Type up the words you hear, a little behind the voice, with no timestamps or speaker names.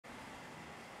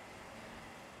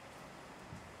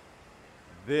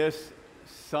This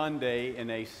Sunday,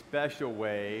 in a special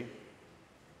way,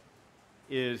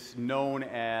 is known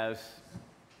as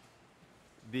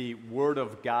the Word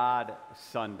of God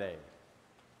Sunday.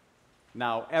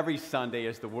 Now, every Sunday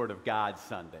is the Word of God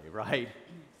Sunday, right?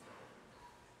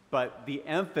 But the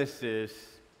emphasis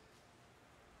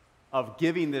of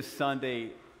giving this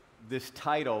Sunday this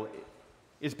title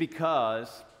is because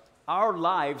our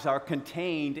lives are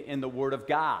contained in the Word of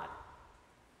God.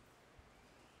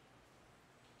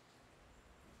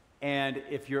 And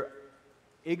if you're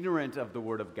ignorant of the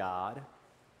Word of God,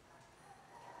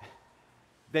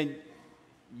 then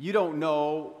you don't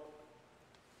know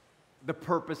the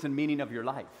purpose and meaning of your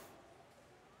life.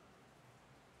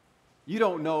 You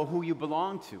don't know who you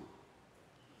belong to.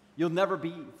 You'll never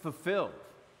be fulfilled.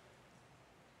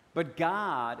 But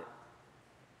God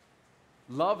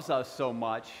loves us so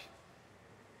much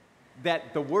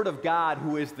that the Word of God,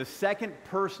 who is the second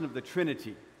person of the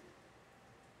Trinity,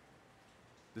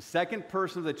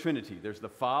 there's the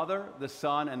Father, the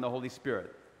Son, and the Holy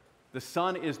Spirit. The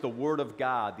Son is the Word of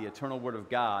God, the eternal Word of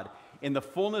God. In the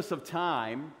fullness of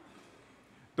time,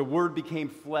 the Word became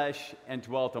flesh and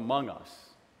dwelt among us,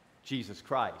 Jesus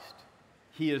Christ.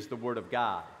 He is the Word of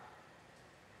God.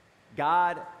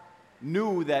 God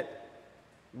knew that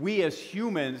we as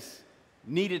humans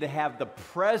needed to have the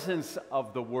presence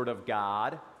of the Word of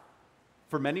God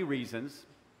for many reasons.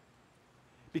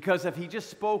 Because if He just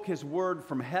spoke His Word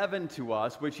from heaven to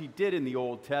us, which He did in the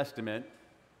Old Testament,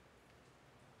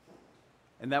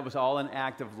 and that was all an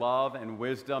act of love and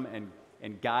wisdom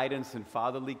and guidance and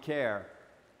fatherly care,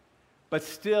 but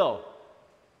still,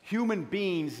 human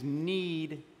beings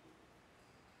need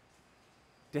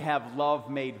to have love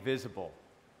made visible,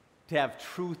 to have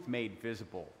truth made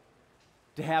visible,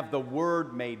 to have the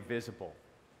Word made visible.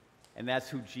 And that's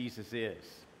who Jesus is.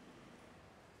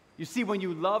 You see, when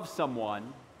you love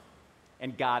someone,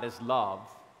 and God is love,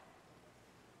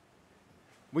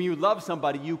 when you love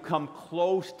somebody, you come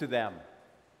close to them.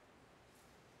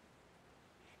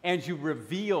 And you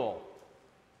reveal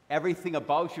everything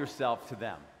about yourself to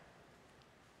them.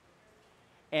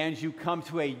 And you come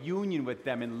to a union with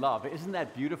them in love. Isn't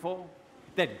that beautiful?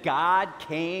 That God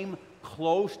came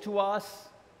close to us,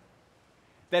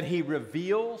 that He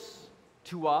reveals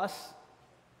to us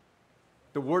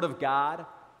the Word of God,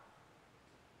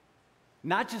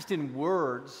 not just in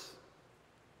words,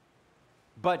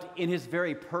 but in His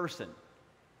very person,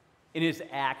 in His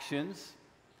actions,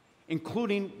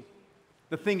 including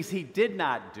the things He did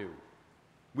not do.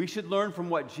 We should learn from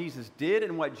what Jesus did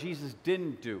and what Jesus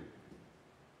didn't do.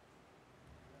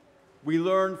 We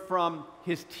learn from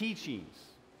His teachings,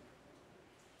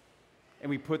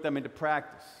 and we put them into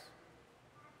practice.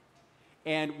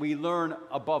 And we learn,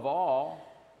 above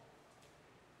all,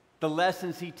 the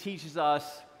lessons He teaches us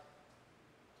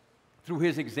through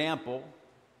His example.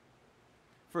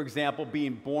 For example,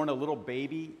 being born a little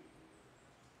baby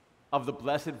of the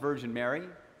Blessed Virgin Mary.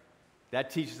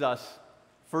 That teaches us,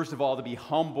 first of all, to be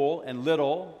humble and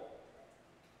little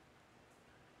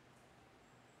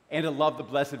and to love the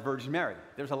Blessed Virgin Mary.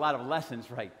 There's a lot of lessons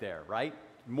right there, right?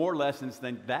 More lessons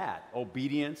than that.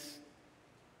 Obedience,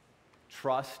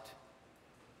 trust,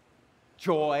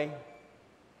 joy,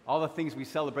 all the things we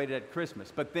celebrated at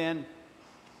Christmas. But then,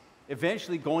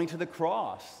 eventually going to the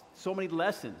cross. So many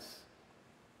lessons.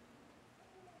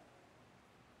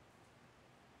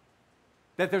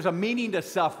 That there's a meaning to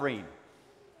suffering.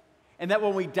 And that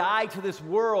when we die to this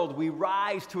world, we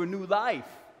rise to a new life.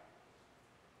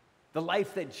 The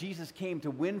life that Jesus came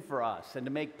to win for us and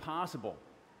to make possible.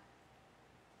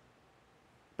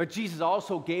 But Jesus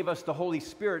also gave us the Holy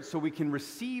Spirit so we can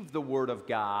receive the Word of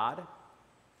God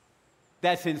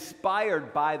that's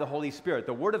inspired by the Holy Spirit.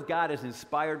 The Word of God is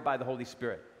inspired by the Holy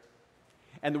Spirit.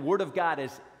 And the Word of God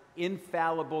is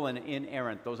infallible and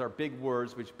inerrant. Those are big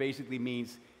words, which basically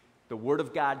means the Word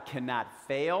of God cannot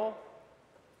fail,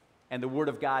 and the Word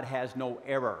of God has no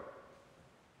error.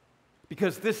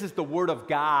 Because this is the Word of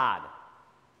God.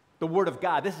 The Word of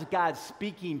God. This is God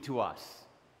speaking to us.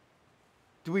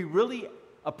 Do we really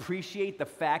appreciate the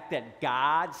fact that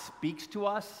God speaks to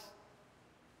us?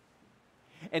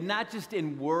 And not just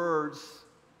in words,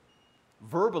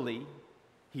 verbally,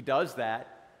 He does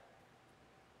that,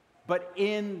 but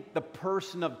in the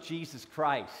person of Jesus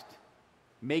Christ,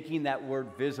 making that Word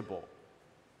visible.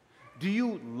 Do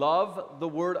you love the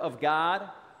Word of God?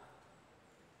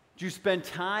 Do you spend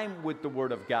time with the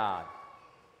Word of God?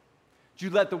 Do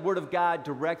you let the Word of God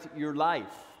direct your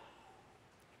life?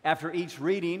 After each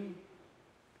reading,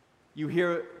 you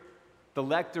hear the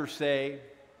lector say,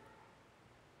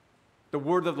 "The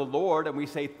word of the Lord," and we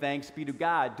say, "Thanks be to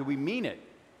God." Do we mean it?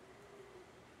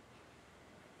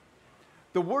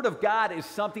 The Word of God is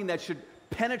something that should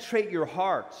penetrate your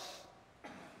hearts.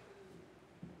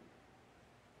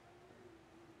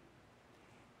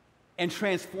 And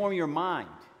transform your mind.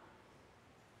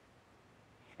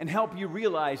 And help you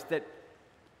realize that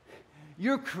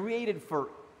you're created for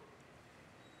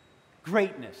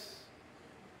greatness.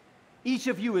 Each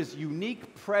of you is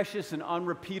unique, precious, and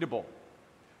unrepeatable.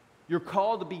 You're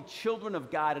called to be children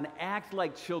of God and act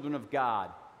like children of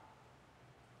God.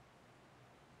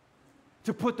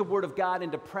 To put the Word of God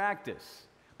into practice.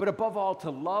 But above all,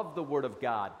 to love the Word of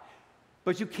God.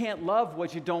 But you can't love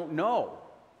what you don't know.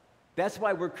 That's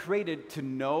why we're created to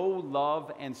know,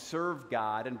 love, and serve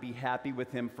God and be happy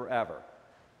with Him forever.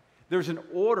 There's an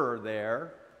order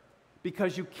there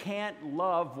because you can't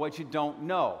love what you don't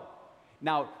know.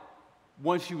 Now,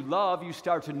 once you love, you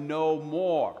start to know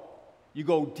more. You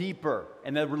go deeper,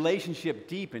 and the relationship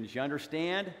deepens. You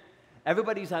understand?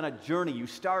 Everybody's on a journey. You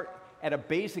start at a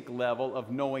basic level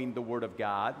of knowing the Word of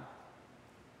God,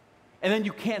 and then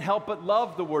you can't help but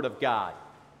love the Word of God.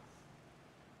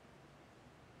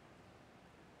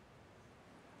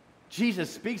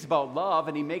 Jesus speaks about love,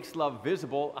 and He makes love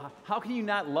visible. How can you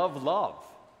not love love?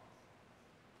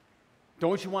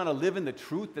 Don't you want to live in the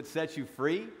truth that sets you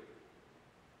free?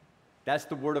 That's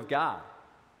the Word of God.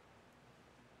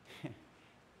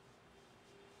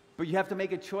 But you have to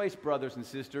make a choice, brothers and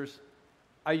sisters.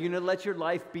 Are you going to let your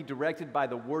life be directed by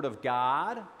the Word of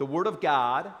God? The Word of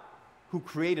God, who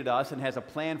created us and has a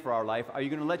plan for our life. Are you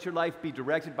going to let your life be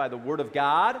directed by the Word of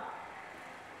God?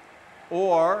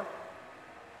 Or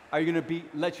are you going to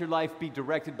let your life be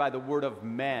directed by the word of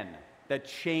men that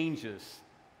changes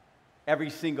every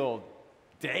single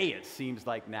day, it seems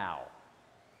like now?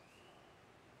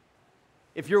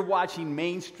 If you're watching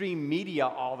mainstream media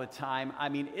all the time, I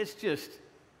mean, it's just,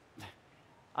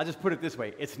 I'll just put it this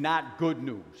way, it's not good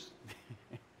news.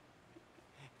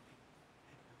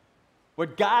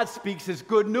 What God speaks is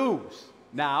good news.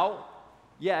 Now,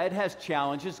 yeah, it has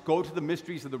challenges. Go to the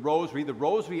mysteries of the rosary. The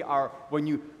rosary are, when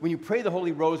you pray the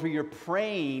Holy Rosary, you're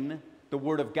praying the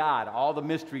Word of God, all the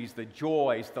mysteries, the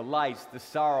joys, the lights, the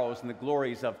sorrows, and the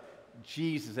glories of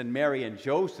Jesus and Mary and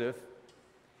Joseph.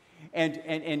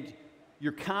 And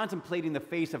you're contemplating the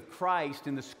face of Christ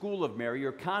in the school of Mary.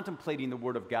 You're contemplating the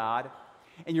Word of God.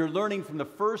 And you're learning from the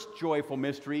first joyful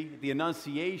mystery, the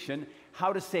Annunciation,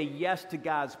 how to say yes to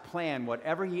God's plan,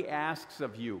 whatever He asks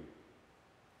of you.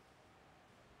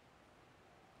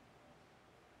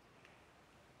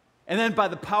 And then by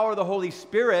the power of the Holy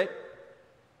Spirit,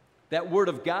 that Word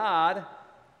of God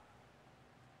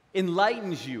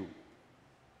enlightens you,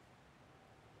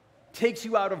 takes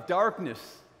you out of darkness,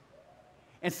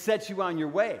 and sets you on your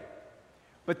way.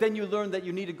 But then you learn that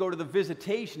you need to go to the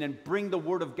visitation and bring the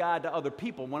Word of God to other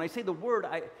people. When I say the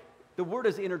Word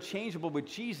is interchangeable with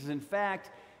Jesus. In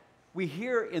fact, we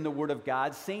hear in the Word of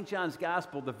God, St. John's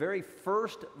Gospel, the very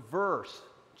first verse,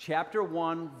 chapter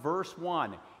 1, verse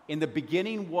 1. In the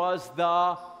beginning was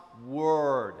the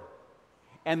Word,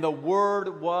 and the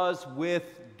Word was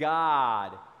with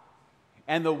God,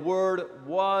 and the Word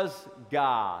was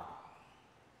God.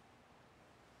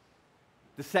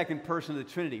 The second person of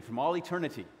the Trinity from all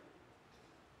eternity.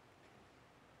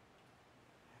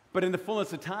 But in the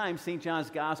fullness of time, St. John's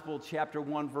Gospel, chapter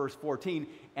 1, verse 14,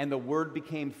 and the Word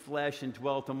became flesh and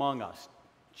dwelt among us.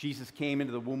 Jesus came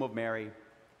into the womb of Mary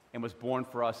and was born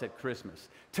for us at Christmas.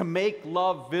 To make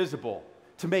love visible,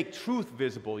 to make truth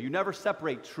visible. You never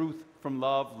separate truth from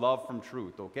love, love from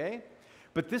truth, okay?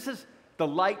 But this is the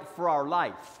light for our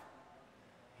life.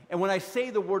 And when I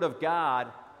say the Word of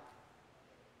God,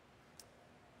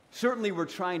 certainly we're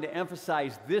trying to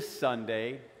emphasize this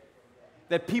Sunday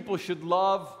that people should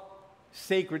love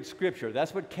sacred Scripture.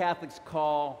 That's what Catholics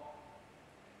call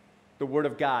the Word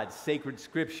of God, sacred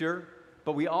Scripture.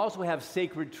 But we also have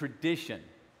sacred tradition.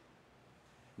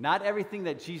 Not everything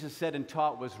that Jesus said and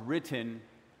taught was written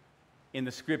in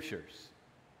the Scriptures.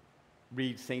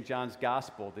 Read St. John's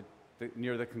Gospel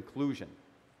near the conclusion.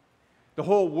 The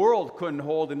whole world couldn't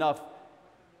hold enough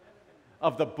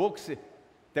of the books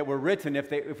that were written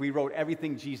if we wrote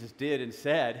everything Jesus did and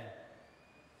said.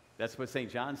 That's what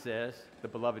St. John says, the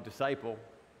beloved disciple.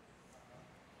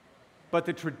 But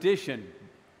the tradition,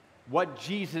 what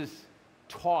Jesus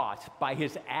taught by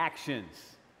His actions,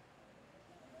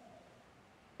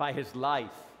 by His life.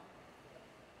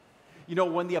 You know,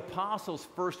 when the apostles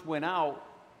first went out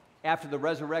after the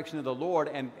resurrection of the Lord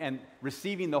and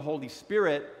receiving the Holy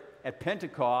Spirit at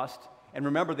Pentecost, and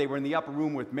remember they were in the upper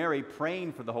room with Mary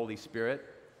praying for the Holy Spirit,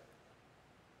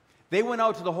 they went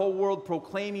out to the whole world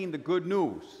proclaiming the good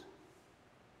news.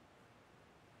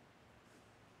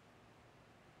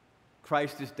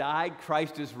 Christ has died,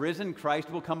 Christ is risen, Christ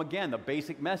will come again, the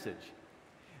basic message.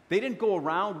 They didn't go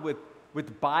around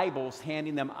with Bibles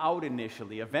handing them out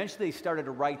initially. Eventually, they started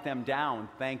to write them down,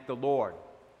 thank the Lord.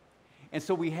 And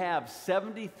so we have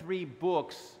 73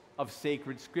 books of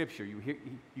sacred Scripture. You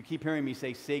keep hearing me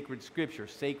say sacred Scripture,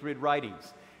 sacred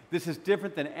writings. This is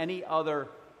different than any other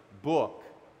book.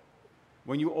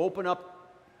 When you open up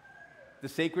the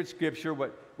sacred Scripture,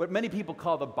 what many people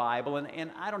call the Bible,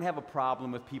 and I don't have a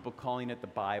problem with people calling it the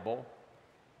Bible,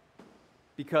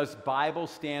 because Bible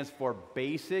stands for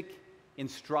basic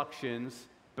instructions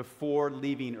before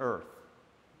leaving earth.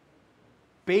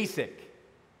 Basic.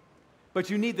 But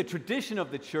you need the tradition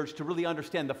of the church to really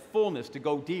understand the fullness, to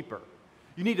go deeper.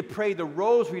 You need to pray the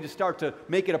rosary to start to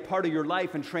make it a part of your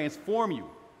life and transform you.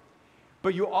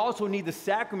 But you also need the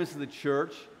sacraments of the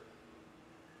church.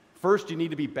 First, you need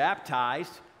to be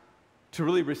baptized to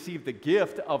really receive the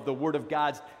gift of the Word of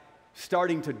God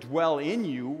starting to dwell in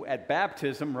you at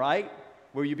baptism, right?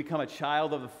 Where you become a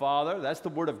child of the Father. That's the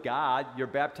Word of God. You're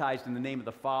baptized in the name of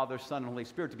the Father, Son, and Holy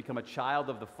Spirit to become a child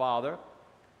of the Father.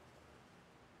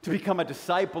 To become a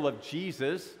disciple of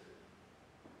Jesus.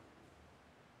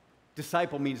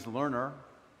 Disciple means learner.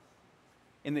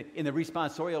 In the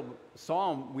responsorial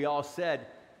psalm, we all said,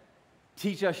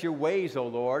 teach us your ways, O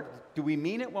Lord. Do we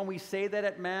mean it when we say that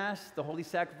at Mass, the holy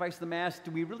sacrifice of the Mass? Do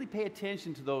we really pay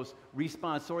attention to those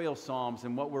responsorial psalms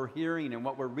and what we're hearing and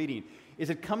what we're reading? Is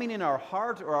it coming in our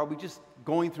heart, or are we just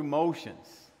going through motions?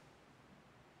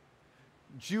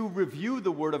 Do you review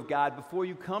the Word of God before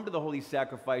you come to the holy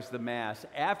sacrifice of the Mass?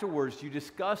 Afterwards, you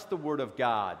discuss the Word of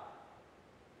God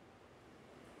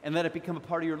and let it become a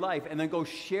part of your life, and then go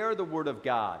share the Word of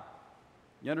God.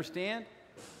 You understand?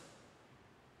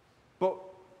 But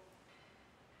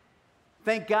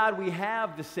thank God we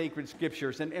have the sacred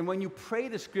Scriptures. And when you pray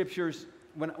the Scriptures,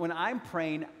 when I'm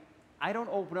praying, I don't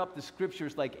open up the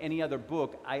Scriptures like any other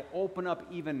book. I open up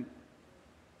even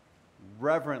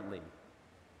reverently.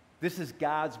 This is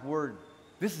God's Word.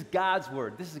 This is God's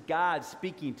Word. This is God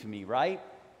speaking to me, right?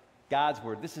 God's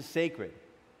Word. This is sacred.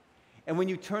 And when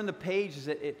you turn the pages,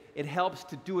 it helps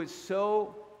to do it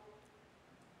so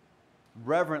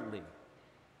reverently.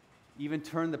 Even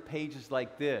turn the pages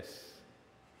like this,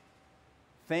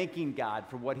 thanking God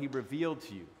for what He revealed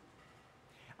to you.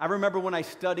 I remember when I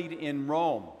studied in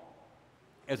Rome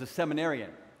as a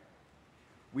seminarian,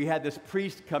 we had this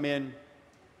priest come in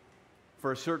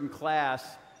for a certain class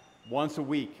once a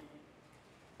week.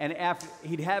 And after,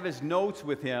 he'd have his notes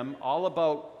with him all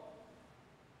about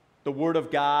the Word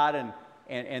of God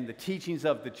and the teachings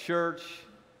of the church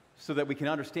so that we can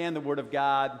understand the Word of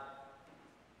God.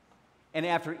 And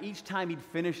after each time he'd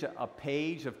finish a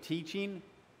page of teaching,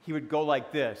 he would go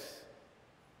like this.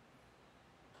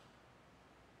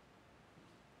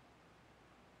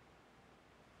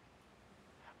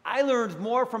 I learned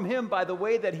more from him by the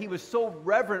way that he was so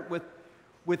reverent with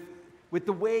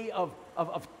the way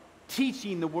of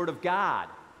teaching the Word of God.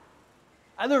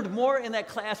 I learned more in that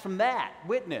class from that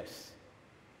witness.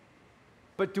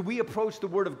 But do we approach the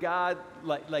Word of God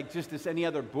like just as any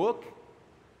other book?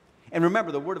 And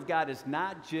remember, the Word of God is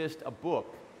not just a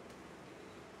book.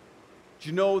 Do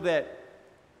you know that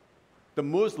the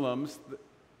Muslims,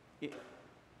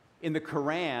 in the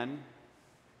Quran,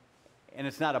 and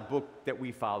it's not a book that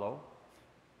we follow,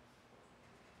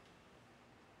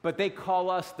 but they call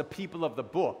us the people of the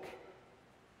book.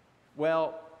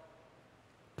 Well,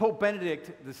 Pope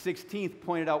Benedict XVI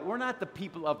pointed out, we're not the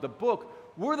people of the book,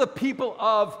 we're the people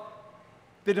of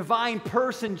the divine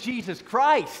person, Jesus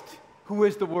Christ, who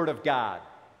is the Word of God.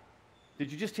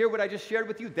 Did you just hear what I just shared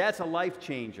with you? That's a life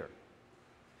changer.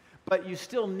 But you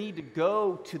still need to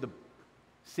go to the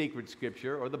sacred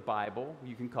Scripture, or the Bible,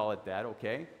 you can call it that,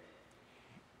 okay?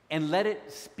 And let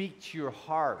it speak to your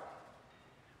heart.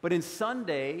 But in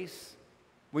Sundays,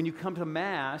 when you come to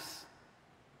Mass,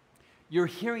 you're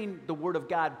hearing the Word of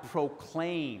God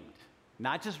proclaimed,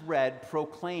 not just read,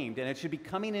 proclaimed, and it should be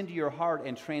coming into your heart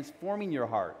and transforming your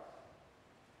heart.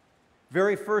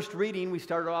 Very first reading, we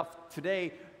started off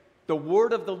today, the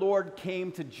word of the Lord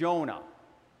came to Jonah.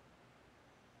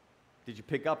 Did you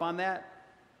pick up on that?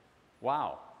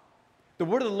 Wow. The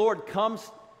word of the Lord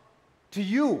comes to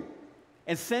you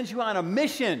and sends you on a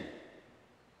mission.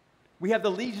 We have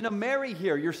the Legion of Mary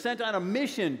here. You're sent on a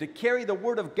mission to carry the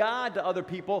Word of God to other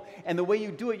people, and the way you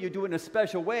do it in a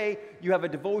special way. You have a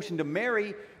devotion to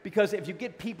Mary, because if you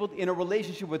get people in a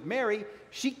relationship with Mary,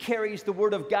 she carries the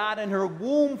Word of God in her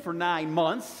womb for 9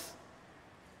 months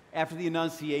after the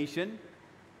Annunciation.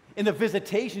 In the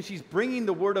Visitation, she's bringing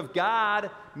the Word of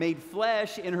God made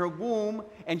flesh in her womb,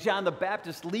 and John the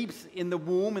Baptist leaps in the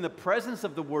womb in the presence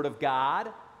of the Word of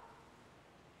God.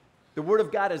 The Word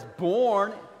of God is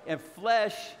born in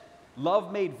flesh,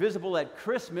 love made visible at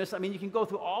Christmas. I mean, you can go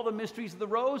through all the mysteries of the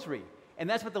Rosary. And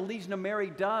that's what the Legion of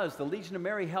Mary does. The Legion of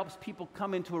Mary helps people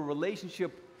come into a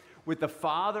relationship with the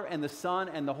Father and the Son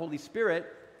and the Holy Spirit,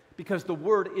 because the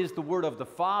Word is the Word of the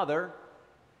Father,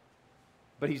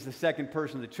 but He's the second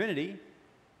person of the Trinity.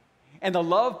 And the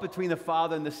love between the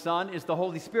Father and the Son is the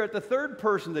Holy Spirit, the third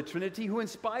person of the Trinity, who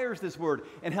inspires this Word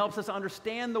and helps us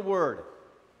understand the Word.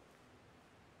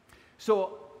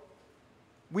 So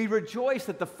we rejoice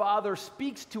that the Father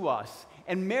speaks to us,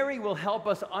 and Mary will help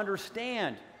us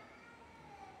understand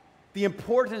the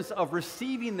importance of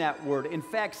receiving that Word. In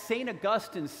fact, St.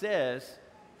 Augustine says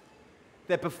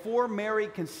that before Mary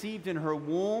conceived in her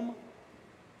womb,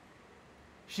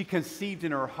 she conceived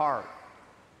in her heart.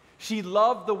 She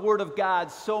loved the Word of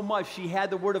God so much, she had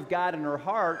the Word of God in her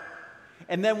heart,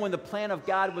 and then when the plan of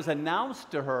God was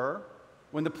announced to her,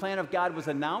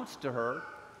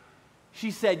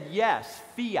 she said, yes,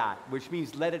 fiat, which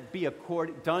means let it be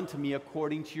done to me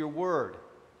according to your word.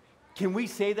 Can we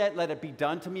say that, let it be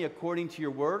done to me according to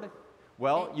your word?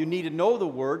 Well, you need to know the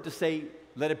word to say,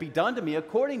 let it be done to me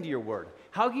according to your word.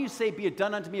 How can you say, be it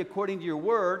done unto me according to your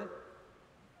word,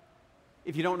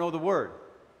 if you don't know the word?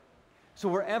 So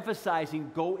we're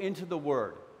emphasizing, go into the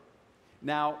word.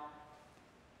 Now,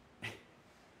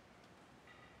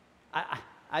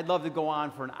 I'd love to go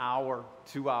on for an hour,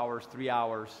 2 hours, 3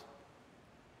 hours.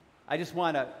 I just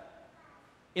want to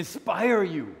inspire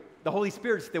you. The Holy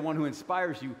Spirit's the one who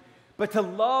inspires you. But to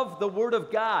love the Word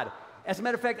of God. As a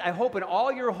matter of fact, I hope in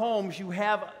all your homes you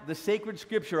have the sacred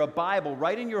scripture, a Bible,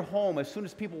 right in your home as soon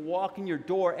as people walk in your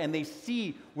door and they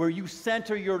see where you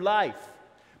center your life.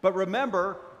 But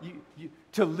remember,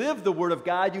 to live the Word of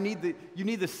God, you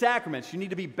need the sacraments. You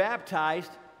need to be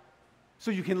baptized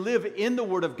so you can live in the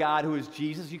Word of God, who is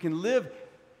Jesus. You can live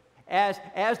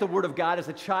as the Word of God, as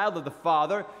a child of the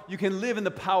Father. You can live in the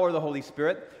power of the Holy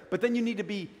Spirit. But then you need to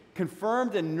be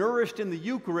confirmed and nourished in the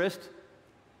Eucharist.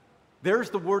 There's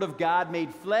the Word of God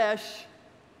made flesh,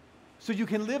 so you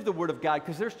can live the Word of God,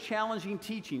 because there's challenging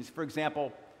teachings. For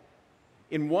example,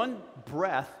 in one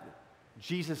breath,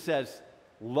 Jesus says,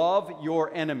 love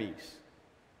your enemies.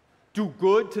 Do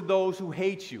good to those who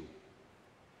hate you.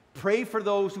 Pray for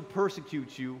those who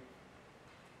persecute you.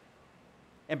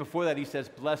 And before that, he says,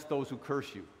 bless those who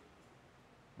curse you.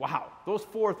 Wow, those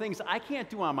 4 things I can't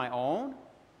do on my own.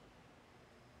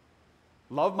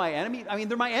 Love my enemy? I mean,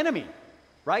 they're my enemy,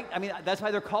 right? I mean, that's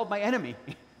why they're called my enemy.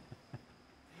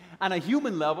 On a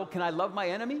human level, can I love my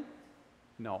enemy?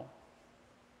 No.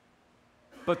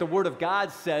 But the Word of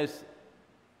God says,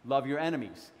 love your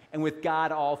enemies. And with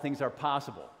God, all things are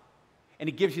possible. And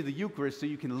He gives you the Eucharist so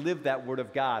you can live that Word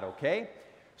of God, okay?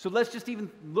 So let's just even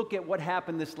look at what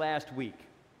happened this last week.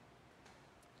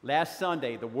 Last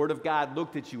Sunday, the Word of God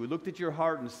looked at you. It looked at your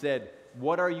heart and said,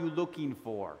 what are you looking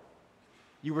for?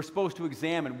 You were supposed to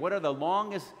examine what's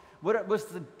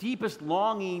the deepest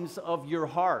longings of your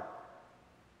heart?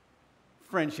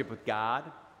 Friendship with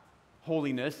God,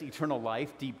 holiness, eternal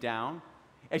life deep down.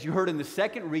 As you heard in the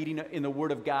second reading in the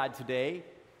Word of God today,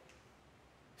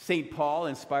 St. Paul,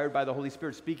 inspired by the Holy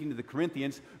Spirit, speaking to the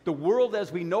Corinthians, the world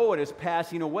as we know it is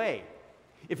passing away.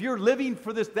 If you're living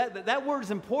for this, that word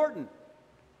is important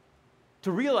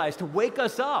to realize, to wake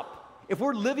us up. If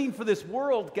we're living for this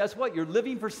world, guess what? You're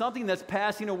living for something that's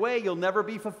passing away. You'll never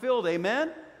be fulfilled.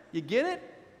 Amen? You get it?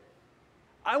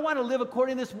 I want to live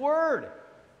according to this word.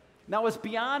 Now, it's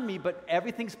beyond me, but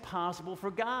everything's possible for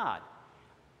God.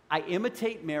 I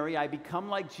imitate Mary. I become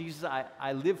like Jesus.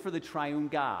 I live for the triune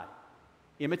God.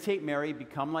 Imitate Mary,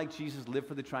 become like Jesus, live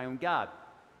for the triune God.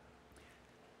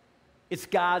 It's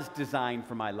God's design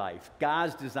for my life,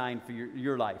 God's design for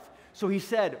your life. So He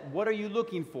said, what are you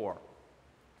looking for?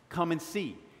 Come and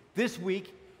see. This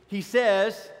week, He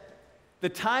says, the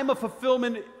time of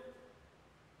fulfillment,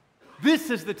 this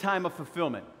is the time of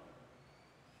fulfillment.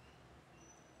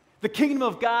 The kingdom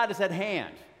of God is at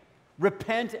hand.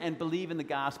 Repent and believe in the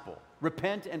gospel.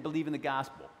 Repent and believe in the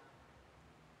gospel.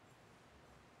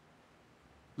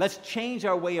 Let's change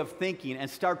our way of thinking and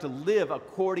start to live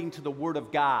according to the Word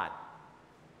of God.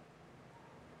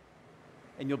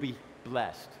 And you'll be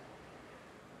blessed.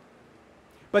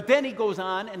 But then He goes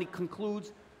on and He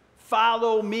concludes,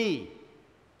 follow me.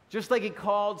 Just like He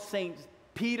called St.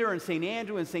 Peter and St.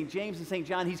 Andrew and St. James and St.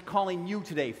 John, He's calling you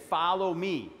today, follow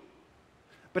me.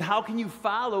 But how can you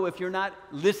follow if you're not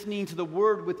listening to the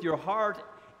Word with your heart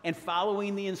and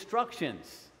following the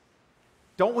instructions?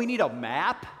 Don't we need a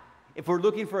map? If we're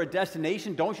looking for a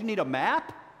destination, don't you need a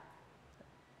map?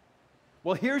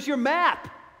 Well, here's your map.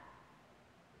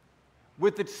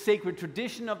 With the sacred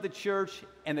tradition of the church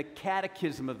and the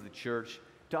catechism of the church,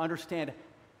 to understand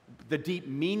the deep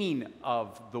meaning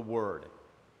of the Word?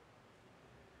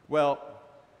 Well,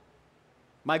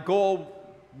 my goal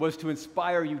was to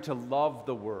inspire you to love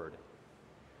the Word.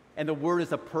 And the Word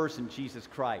is a person, Jesus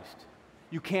Christ.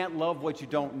 You can't love what you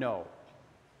don't know.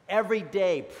 Every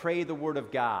day, pray the Word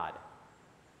of God.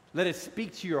 Let it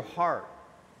speak to your heart,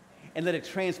 and let it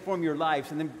transform your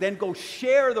lives, and then go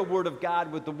share the Word of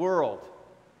God with the world.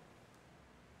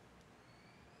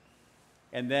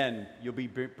 And then you'll be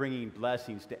bringing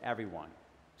blessings to everyone.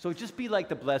 So just be like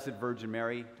the Blessed Virgin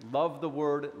Mary. Love the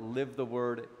Word, live the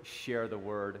Word, share the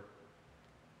Word.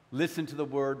 Listen to the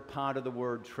Word, ponder the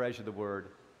Word, treasure the Word,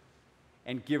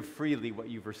 and give freely what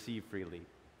you've received freely.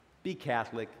 Be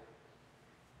Catholic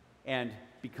and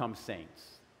become saints.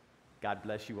 God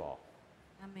bless you all.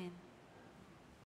 Amen.